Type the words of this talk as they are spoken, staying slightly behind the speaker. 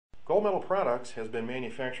Gold Medal Products has been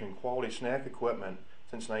manufacturing quality snack equipment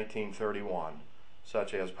since 1931,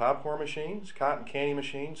 such as popcorn machines, cotton candy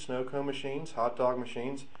machines, snow cone machines, hot dog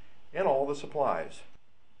machines, and all the supplies.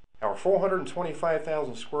 Our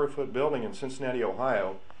 425,000 square foot building in Cincinnati,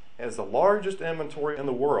 Ohio has the largest inventory in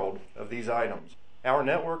the world of these items. Our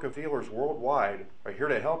network of dealers worldwide are here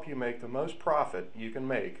to help you make the most profit you can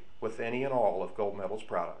make with any and all of Gold Medal's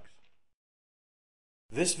products.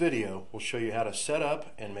 This video will show you how to set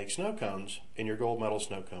up and make snow cones in your Gold Medal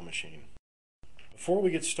snow cone machine. Before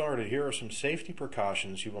we get started, here are some safety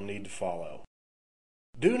precautions you will need to follow.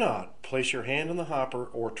 Do not place your hand in the hopper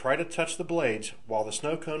or try to touch the blades while the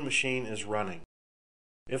snow cone machine is running.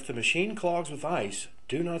 If the machine clogs with ice,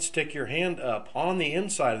 do not stick your hand up on the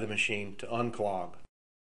inside of the machine to unclog.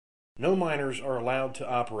 No minors are allowed to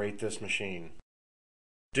operate this machine.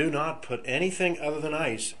 Do not put anything other than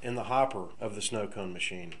ice in the hopper of the snow cone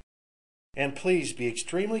machine. And please be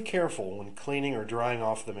extremely careful when cleaning or drying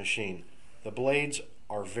off the machine. The blades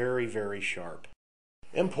are very, very sharp.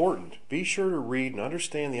 Important, be sure to read and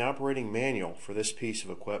understand the operating manual for this piece of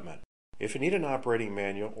equipment. If you need an operating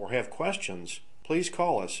manual or have questions, please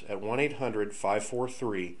call us at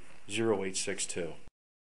 1-800-543-0862.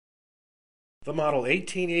 The model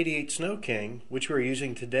 1888 Snow King, which we are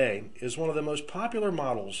using today, is one of the most popular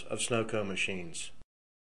models of snow cone machines.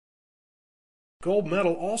 Gold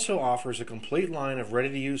Medal also offers a complete line of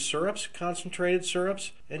ready-to-use syrups, concentrated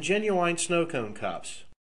syrups, and genuine snow cone cups,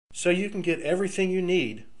 so you can get everything you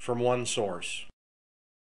need from one source.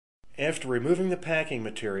 After removing the packing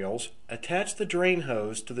materials, attach the drain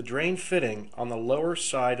hose to the drain fitting on the lower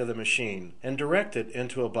side of the machine and direct it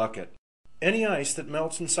into a bucket. Any ice that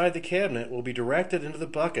melts inside the cabinet will be directed into the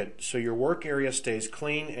bucket so your work area stays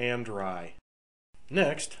clean and dry.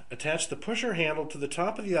 Next, attach the pusher handle to the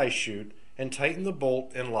top of the ice chute and tighten the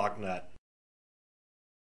bolt and lock nut.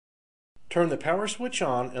 Turn the power switch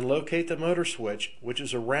on and locate the motor switch, which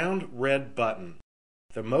is a round red button.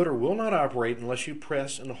 The motor will not operate unless you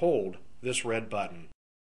press and hold this red button.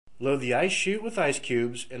 Load the ice chute with ice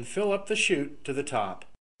cubes and fill up the chute to the top.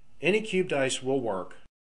 Any cubed ice will work.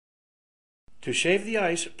 To shave the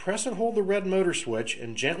ice, press and hold the red motor switch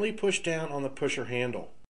and gently push down on the pusher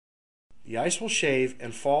handle. The ice will shave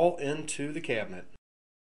and fall into the cabinet.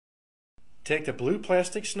 Take the blue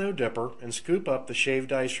plastic snow dipper and scoop up the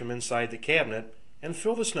shaved ice from inside the cabinet and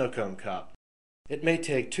fill the snow cone cup. It may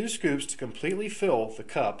take 2 scoops to completely fill the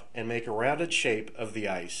cup and make a rounded shape of the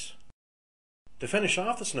ice. To finish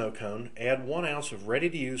off the snow cone, add 1 ounce of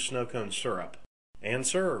ready-to-use snow cone syrup and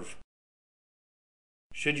serve.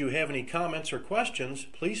 Should you have any comments or questions,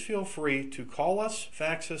 please feel free to call us,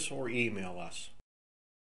 fax us, or email us.